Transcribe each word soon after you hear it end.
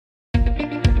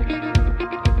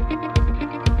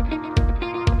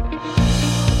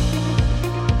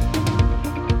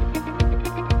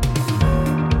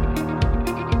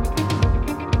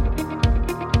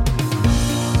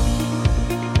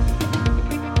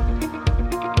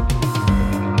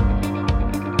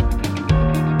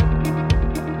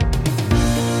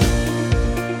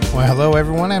Hello,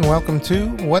 everyone, and welcome to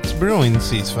What's Brewing,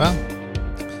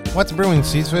 CISFA. What's Brewing,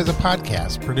 CISFA is a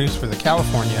podcast produced for the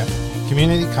California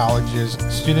Community Colleges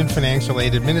Student Financial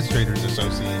Aid Administrators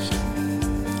Association.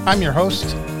 I'm your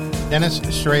host, Dennis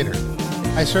Schrader.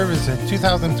 I serve as the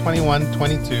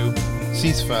 2021-22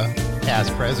 CISFA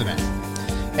past president.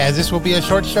 As this will be a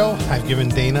short show, I've given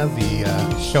Dana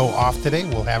the show off today.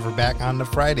 We'll have her back on the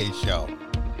Friday show.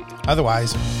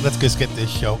 Otherwise, let's just get this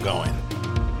show going.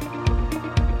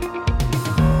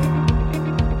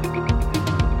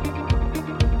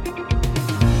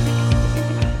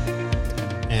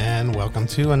 And welcome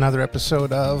to another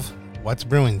episode of What's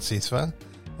Brewing, CISFA.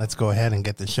 Let's go ahead and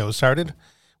get the show started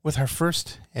with our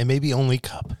first and maybe only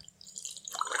cup.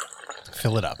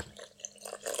 Fill it up.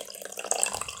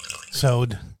 So,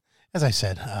 as I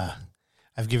said,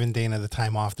 I've given Dana the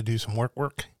time off to do some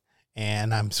work,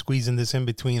 and I'm squeezing this in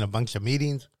between a bunch of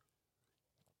meetings.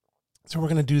 So we're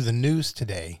going to do the news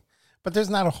today, but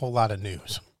there's not a whole lot of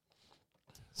news.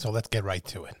 So let's get right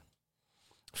to it.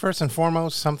 First and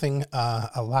foremost, something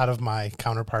a lot of my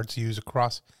counterparts use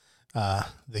across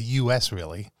the U.S.,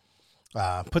 really,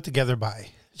 put together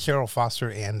by Cheryl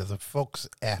Foster and the folks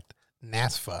at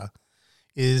NASFA,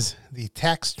 is the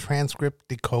tax transcript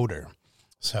decoder.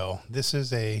 So this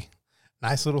is a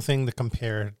nice little thing to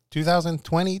compare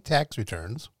 2020 tax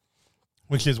returns,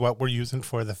 which is what we're using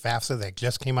for the FAFSA that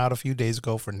just came out a few days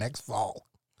ago for next fall,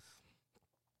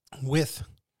 with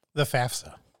the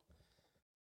FAFSA.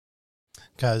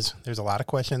 Because there's a lot of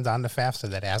questions on the FAFSA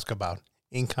that ask about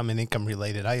income and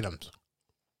income-related items.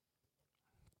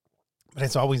 But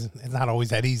it's not always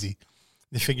that easy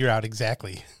to figure out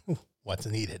exactly what's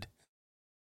needed.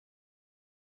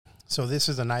 So this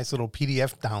is a nice little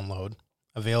PDF download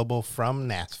available from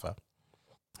NASFA.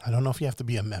 I don't know if you have to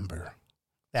be a member.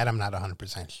 That I'm not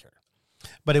 100% sure.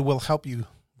 But it will help you,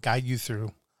 guide you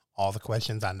through all the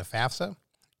questions on the FAFSA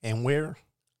and where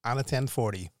on a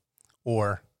 1040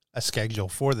 or a schedule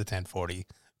for the 1040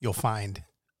 you'll find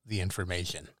the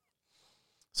information.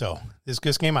 So this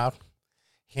just came out.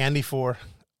 Handy for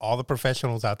all the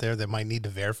professionals out there that might need to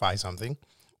verify something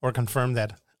or confirm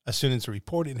that a student's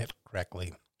reporting it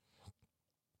correctly.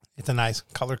 It's a nice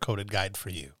color-coded guide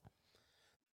for you.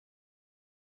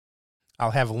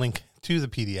 I'll have a link to the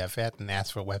PDF at the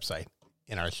NASFA website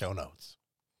in our show notes.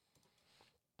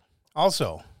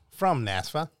 Also, from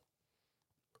NASFA,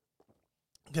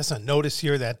 just a notice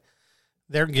here that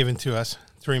they're given to us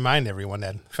to remind everyone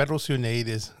that federal student aid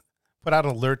is put out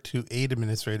an alert to aid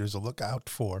administrators to look out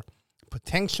for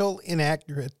potential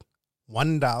inaccurate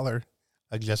 $1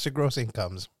 adjusted gross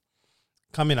incomes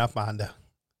coming up on the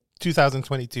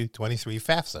 2022-23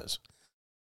 FAFSAs,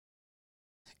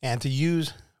 and to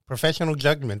use professional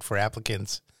judgment for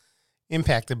applicants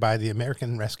impacted by the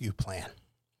American Rescue Plan.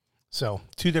 So,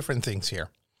 two different things here.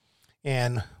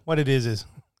 And what it is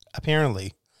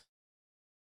apparently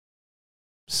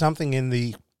something in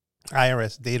the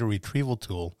IRS data retrieval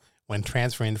tool when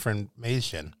transferring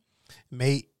information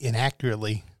may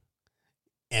inaccurately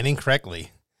and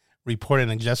incorrectly report an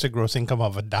adjusted gross income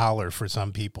of $1 for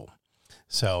some people.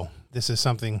 So this is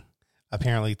something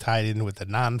apparently tied in with the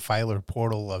non-filer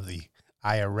portal of the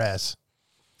IRS.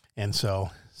 And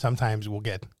so sometimes we'll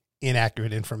get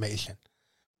inaccurate information.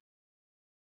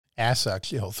 As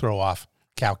such, it'll throw off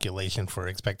calculation for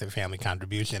expected family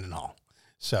contribution and all.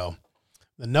 So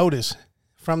the notice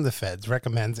from the feds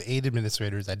recommends aid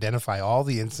administrators identify all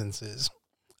the instances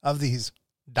of these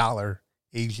dollar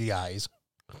AGIs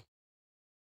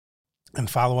and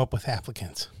follow up with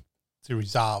applicants to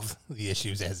resolve the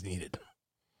issues as needed.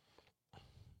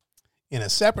 In a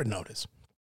separate notice,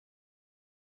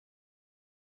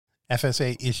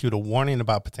 FSA issued a warning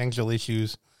about potential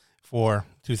issues for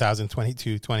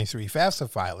 2022-23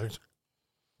 FAFSA filers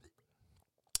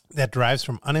that derives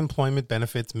from unemployment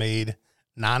benefits made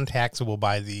non-taxable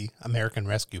by the American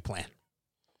Rescue Plan.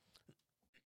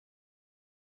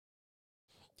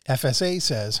 FSA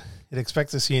says it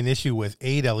expects to see an issue with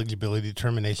aid eligibility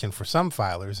determination for some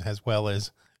filers, as well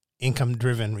as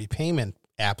income-driven repayment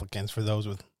applicants for those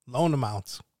with loan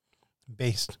payment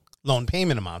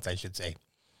amounts,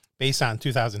 based on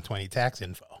 2020 tax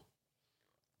info.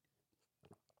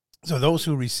 So those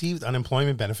who received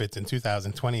unemployment benefits in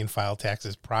 2020 and filed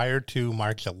taxes prior to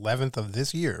March 11th of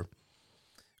this year,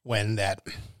 when that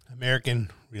American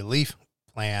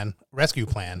Rescue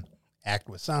Plan Act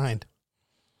was signed,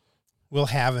 will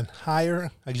have a higher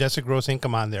adjusted gross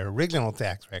income on their original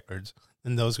tax records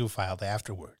than those who filed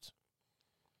afterwards.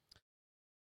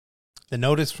 The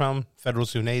notice from Federal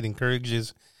Student Aid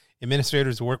encourages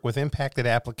administrators to work with impacted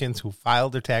applicants who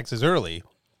filed their taxes early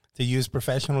to use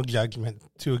professional judgment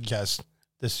to adjust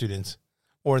the student's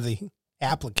or the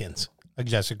applicant's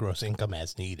adjusted gross income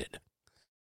as needed.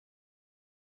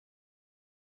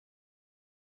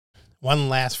 One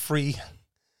last free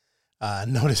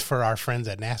notice for our friends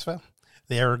at NASFA.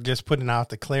 They're just putting out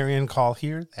the clarion call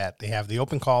here that they have the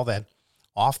open call that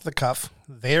Off the Cuff,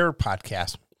 their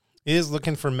podcast, is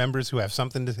looking for members who have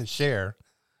something to share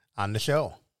on the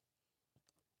show.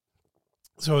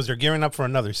 So as they're gearing up for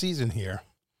another season here,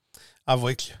 of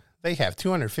which they have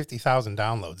 250,000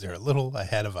 downloads, they're a little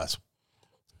ahead of us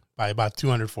by about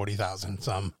 240,000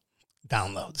 some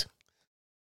downloads.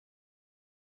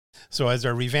 So as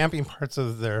they're revamping parts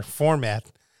of their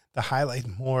format to highlight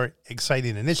more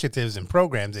exciting initiatives and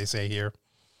programs, they say here,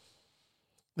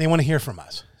 they want to hear from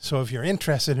us. So if you're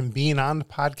interested in being on the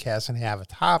podcast and have a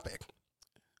topic,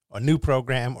 a new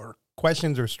program, or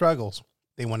questions or struggles,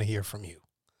 they want to hear from you.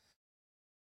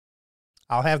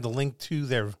 I'll have the link to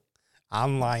their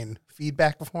online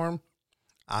feedback form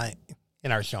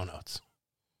in our show notes.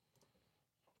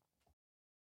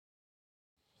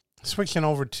 Switching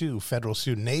over to federal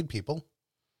student aid people,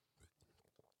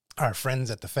 our friends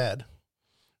at the Fed,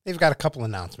 they've got a couple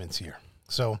announcements here.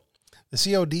 So the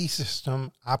COD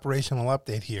system operational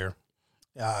update here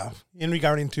in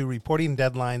regarding to reporting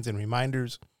deadlines and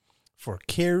reminders for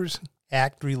CARES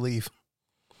Act relief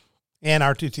and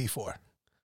R2T4.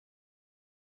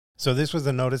 So this was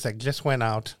a notice that just went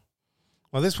out.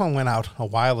 Well, this one went out a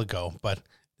while ago, but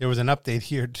there was an update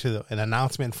here to an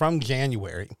announcement from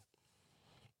January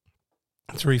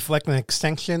to reflect an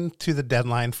extension to the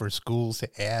deadline for schools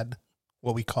to add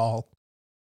what we call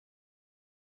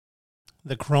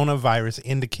the coronavirus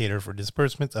indicator for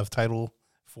disbursements of Title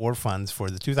IV funds for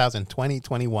the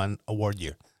 2020-21 award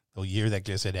year, the year that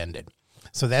just had ended.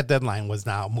 So that deadline was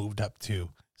now moved up to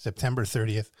September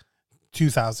 30th,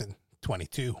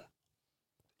 2022.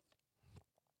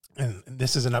 And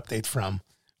this is an update from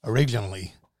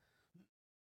originally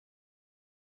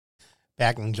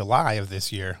back in July of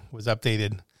this year, was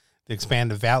updated to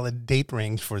expand the valid date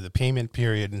range for the payment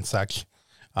period and such.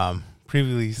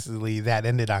 Previously, that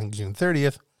ended on June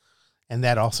 30th, and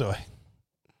that also,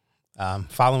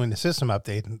 following the system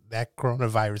update, that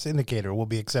coronavirus indicator will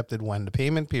be accepted when the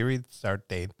payment period start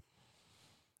date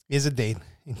is a date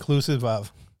inclusive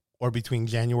of or between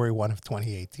January 1 of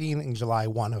 2018 and July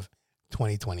 1 of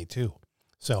 2022.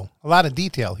 So a lot of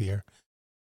detail here,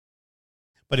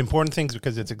 but important things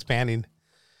because it's expanding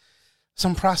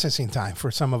some processing time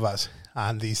for some of us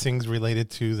on these things related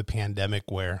to the pandemic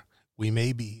where we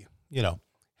may be,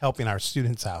 helping our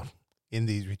students out in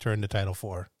these return to Title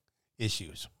IV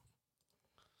issues.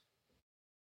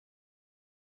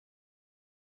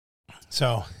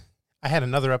 So I had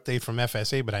another update from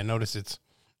FSA, but I noticed it's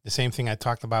the same thing I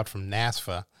talked about from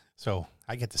NASFA. So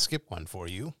I get to skip one for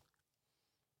you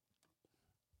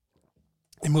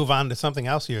and move on to something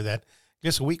else here that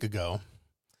just a week ago,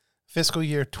 fiscal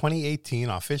year 2018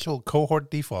 official cohort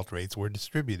default rates were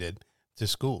distributed to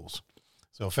schools.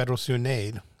 So federal student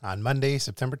aid on Monday,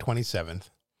 September 27th,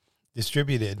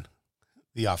 distributed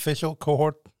the official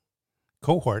cohort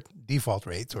default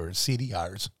rates, or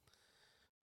CDRs,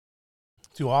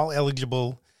 to all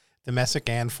eligible domestic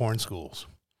and foreign schools.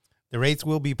 The rates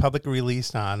will be publicly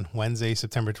released on Wednesday,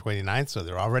 September 29th, so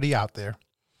they're already out there.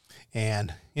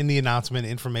 And in the announcement,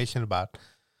 information about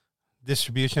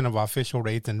distribution of official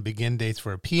rates and begin dates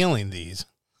for appealing these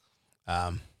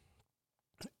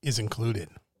is included.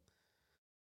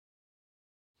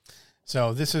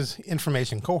 So this is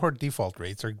information. Cohort default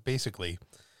rates are basically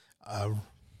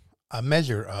a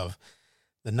measure of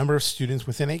the number of students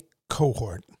within a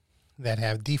cohort that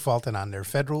have defaulted on their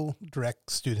federal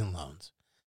direct student loans.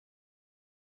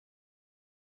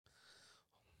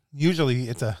 Usually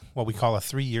it's what we call a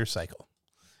 3-year cycle.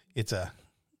 It's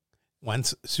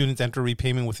once students enter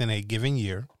repayment within a given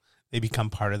year, they become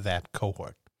part of that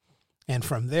cohort. And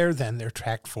from there, then they're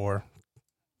tracked for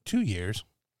 2 years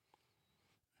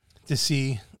to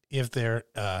see if they're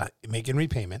making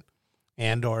repayment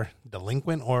and or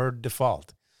delinquent or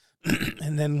default.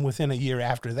 And then within a year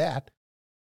after that,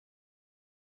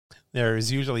 there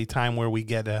is usually time where we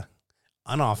get a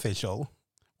unofficial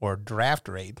or draft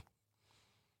rate.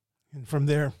 And from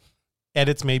there,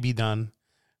 edits may be done.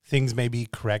 Things may be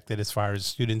corrected as far as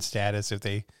student status. If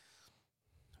they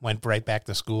went right back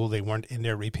to school, they weren't in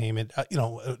their repayment,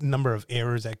 a number of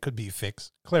errors that could be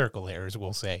fixed, clerical errors,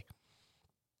 we'll say.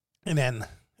 And then,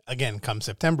 again, come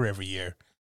September every year,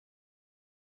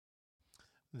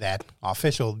 that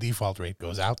official default rate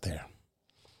goes out there.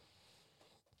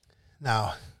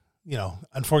 Now,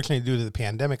 unfortunately, due to the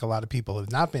pandemic, a lot of people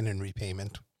have not been in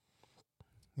repayment.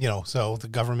 So the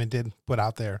government did put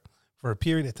out there for a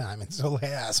period of time and still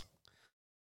has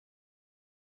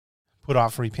put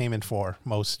off repayment for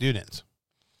most students.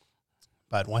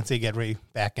 But once they get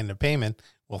back into payment,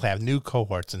 we'll have new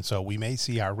cohorts. And so we may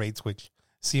see our rates, which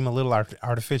seem a little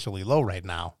artificially low right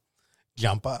now,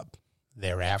 jump up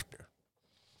thereafter.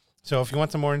 So if you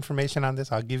want some more information on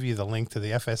this, I'll give you the link to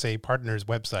the FSA Partners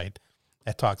website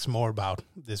that talks more about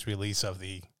this release of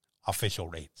the official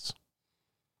rates.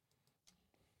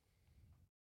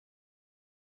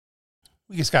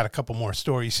 We just got a couple more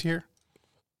stories here.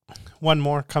 One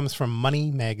more comes from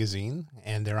Money Magazine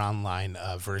and their online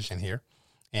version here.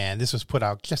 And this was put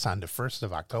out just on the 1st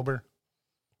of October.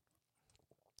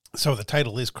 So the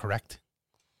title is correct.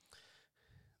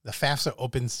 The FAFSA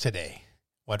opens today.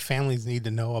 What families need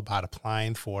to know about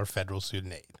applying for federal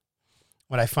student aid.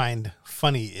 What I find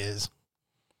funny is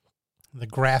the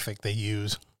graphic they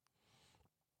use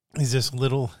is this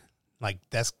little like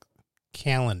desk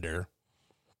calendar.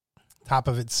 Top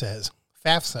of it says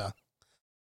FAFSA.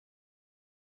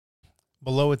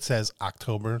 Below it says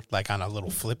October, like on a little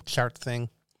flip chart thing,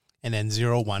 and then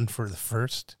 01 for the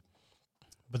first.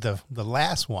 But the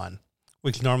last one,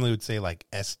 which normally would say like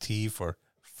ST for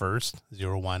first,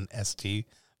 01 ST,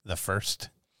 the first,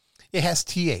 it has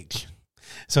TH.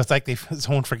 So it's like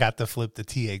someone forgot to flip the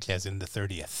TH as in the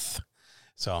 30th.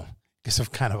 So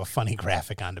just kind of a funny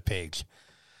graphic on the page.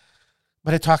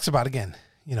 But it talks about, again,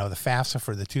 the FAFSA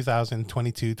for the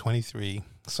 2022-23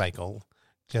 cycle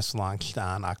just launched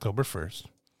on October 1st.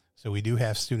 So we do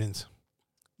have students,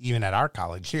 even at our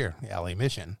college here, LA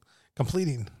Mission,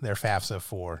 completing their FAFSA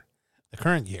for the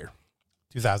current year,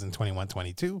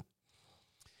 2021-22,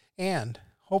 and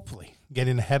hopefully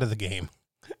getting ahead of the game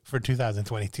for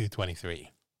 2022-23.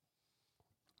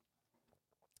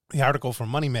 The article from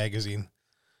Money Magazine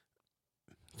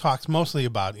talks mostly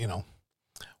about,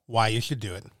 why you should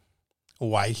do it,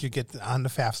 why you should get on the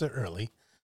FAFSA early.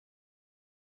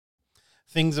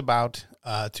 Things about,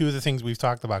 two of the things we've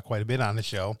talked about quite a bit on the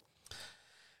show,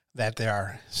 that there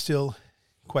are still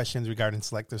questions regarding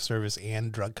selective service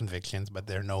and drug convictions, but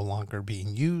they're no longer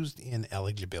being used in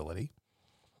eligibility,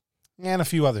 and a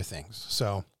few other things.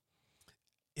 So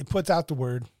it puts out the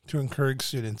word to encourage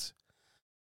students.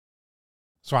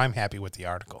 So I'm happy with the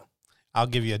article. I'll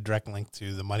give you a direct link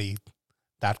to the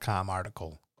money.com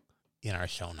article in our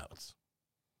show notes.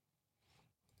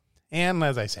 And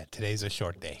as I said, today's a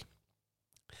short day.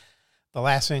 The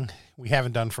last thing we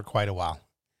haven't done for quite a while,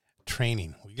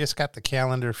 training. We just got the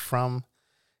calendar from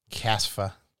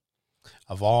CASFA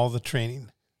of all the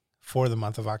training for the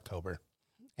month of October.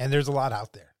 And there's a lot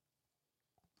out there.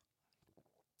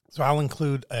 So I'll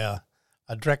include a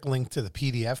direct link to the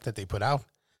PDF that they put out.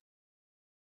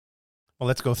 Well,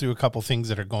 let's go through a couple things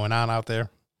that are going on out there.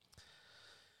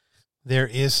 There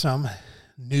is some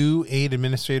new aid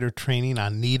administrator training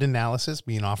on need analysis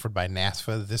being offered by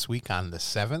NASFA this week on the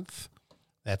 7th.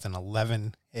 That's an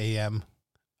 11 a.m.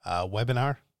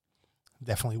 Webinar.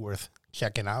 Definitely worth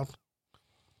checking out.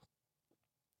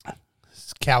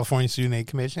 California Student Aid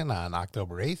Commission on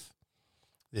October 8th,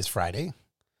 this Friday,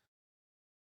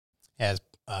 has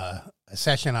a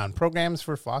session on programs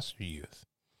for foster youth.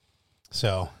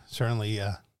 So certainly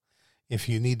if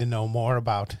you need to know more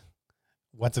about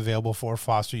what's available for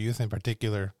foster youth, in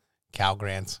particular Cal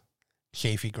grants,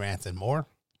 Chafee grants, and more,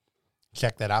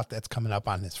 check that out. That's coming up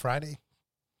on this Friday.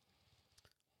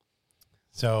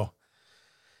 So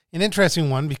an interesting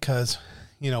one because,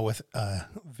 with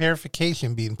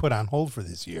verification being put on hold for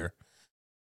this year,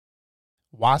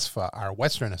 WASFA, our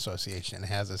Western Association,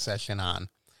 has a session on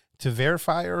to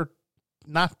verify or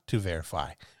not to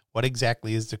verify. What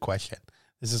exactly is the question?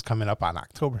 This is coming up on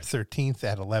October 13th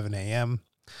at 11 a.m.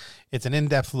 It's an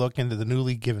in-depth look into the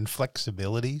newly given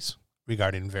flexibilities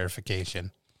regarding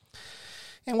verification.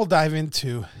 And we'll dive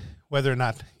into whether or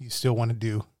not you still want to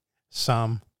do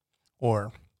some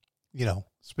or,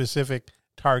 specific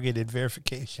targeted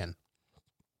verification,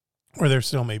 or there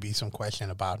still may be some question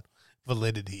about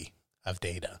validity of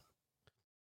data.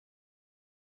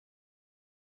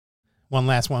 One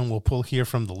last one we'll pull here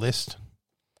from the list.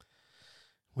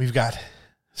 We've got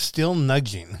Still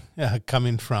Nudging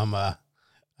coming from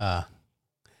one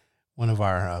of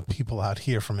our people out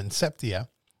here from Inceptia.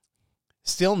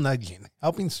 Still Nudging,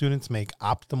 helping students make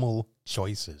optimal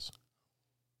choices.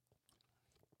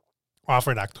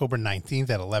 Offered October 19th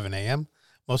at 11 a.m.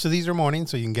 Most of these are morning,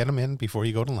 so you can get them in before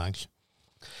you go to lunch.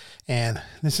 And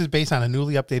this is based on a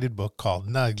newly updated book called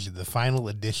Nudge, the Final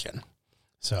Edition.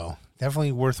 So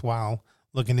definitely worthwhile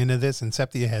looking into this.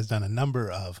 Inceptia has done a number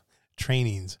of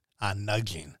trainings on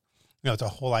nudging. It's a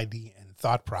whole idea and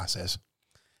thought process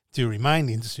to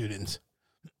reminding students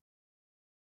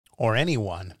or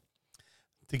anyone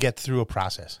to get through a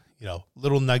process,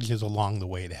 little nudges along the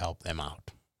way to help them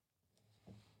out.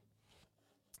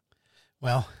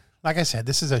 Well, like I said,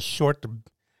 this is a short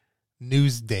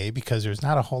news day because there's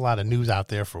not a whole lot of news out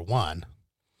there for one.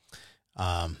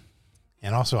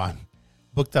 And also I'm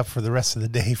booked up for the rest of the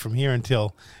day from here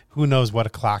until who knows what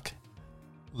o'clock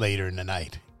later in the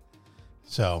night.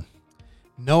 So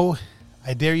no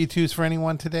I Dare You Twos for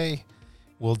anyone today.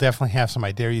 We'll definitely have some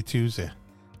I Dare You Twos to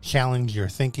challenge your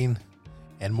thinking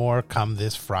and more come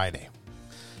this Friday.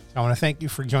 So I want to thank you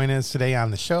for joining us today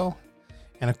on the show.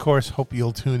 And of course, hope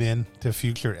you'll tune in to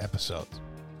future episodes.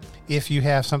 If you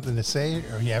have something to say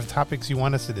or you have topics you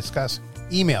want us to discuss,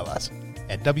 email us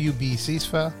at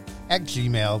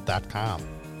wbcsfa@gmail.com.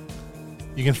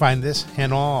 You can find this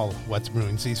and all What's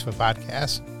Brewing CISFA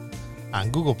podcasts on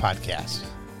Google Podcasts,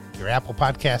 your Apple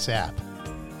Podcasts app,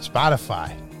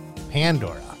 Spotify,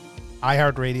 Pandora,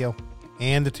 iHeartRadio,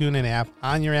 and the TuneIn app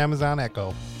on your Amazon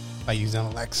Echo by using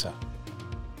Alexa.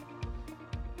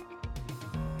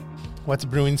 What's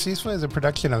Brewing CISFA is a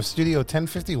production of Studio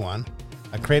 1051,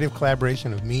 a creative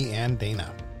collaboration of me and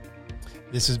Dana.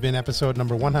 This has been episode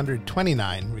number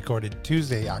 129, recorded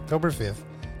Tuesday, October 5th,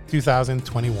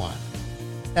 2021.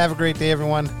 Have a great day,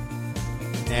 everyone,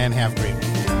 and have a great week.